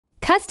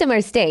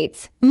customer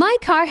states, "My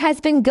car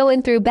has been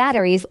going through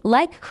batteries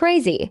like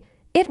crazy.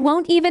 It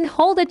won't even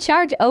hold a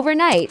charge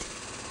overnight."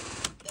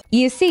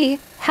 You see,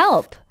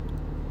 help.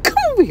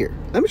 Come over here.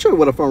 Let me show you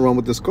what I found wrong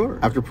with this car.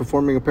 After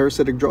performing a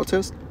parasitic draw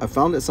test, I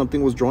found that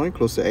something was drawing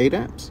close to 8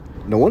 amps.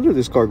 No wonder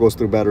this car goes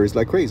through batteries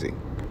like crazy.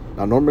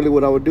 Now normally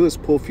what I would do is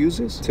pull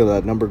fuses till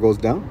that number goes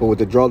down, but with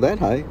the draw that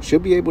high,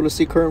 should be able to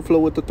see current flow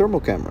with the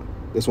thermal camera.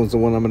 This one's the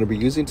one I'm going to be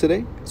using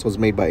today. This one's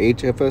made by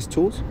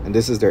HSFTOOLS, and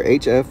this is their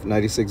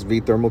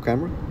HF96V thermal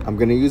camera. I'm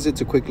going to use it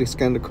to quickly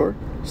scan the car,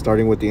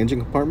 starting with the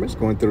engine compartments,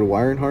 going through the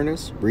wiring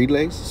harness,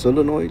 relays,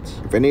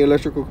 solenoids. If any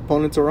electrical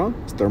components are on,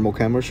 this thermal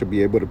camera should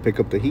be able to pick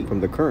up the heat from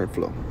the current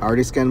flow. I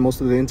already scanned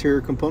most of the interior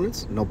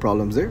components, no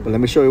problems there, but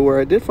let me show you where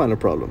I did find a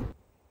problem.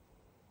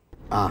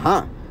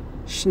 Aha!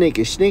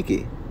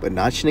 Sneaky, but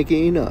not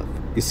sneaky enough.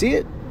 You see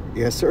it?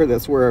 Yes sir,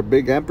 that's where our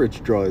big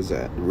amperage draw is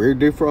at. The rear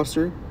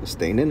defroster is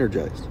staying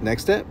energized.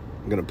 Next step,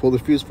 I'm going to pull the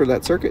fuse for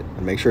that circuit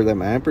and make sure that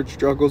my amperage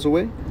draw goes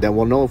away. Then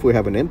we'll know if we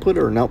have an input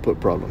or an output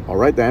problem.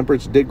 Alright, the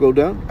amperage did go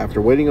down.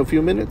 After waiting a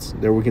few minutes,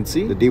 there we can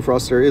see the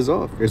defroster is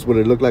off. Here's what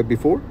it looked like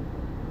before,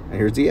 and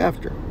here's the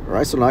after.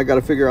 Alright, so now I got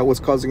to figure out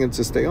what's causing it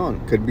to stay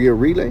on. Could be a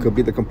relay, could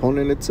be the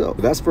component itself.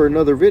 But that's for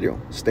another video.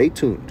 Stay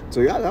tuned. So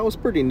yeah, that was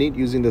pretty neat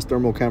using this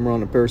thermal camera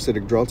on a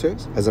parasitic draw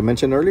test. As I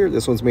mentioned earlier,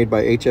 this one's made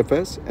by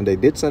HFS, and they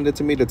did send it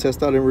to me to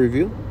test out and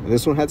review. And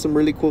this one had some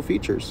really cool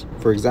features.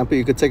 For example,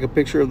 you could take a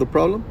picture of the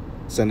problem,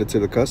 send it to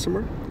the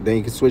customer, then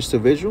you can switch to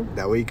visual.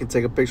 That way you can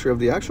take a picture of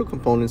the actual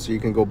components so you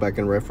can go back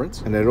and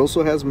reference. And it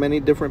also has many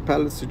different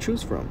palettes to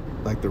choose from,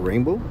 like the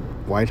rainbow,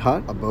 white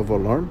hot, above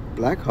alarm,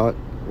 black hot,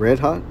 red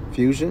hot,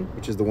 fusion,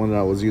 which is the one that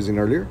I was using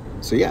earlier.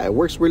 So yeah, it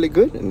works really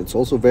good, and it's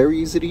also very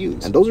easy to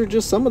use. And those are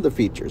just some of the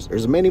features.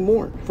 There's many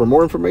more. For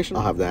more information,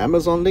 I'll have the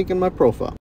Amazon link in my profile.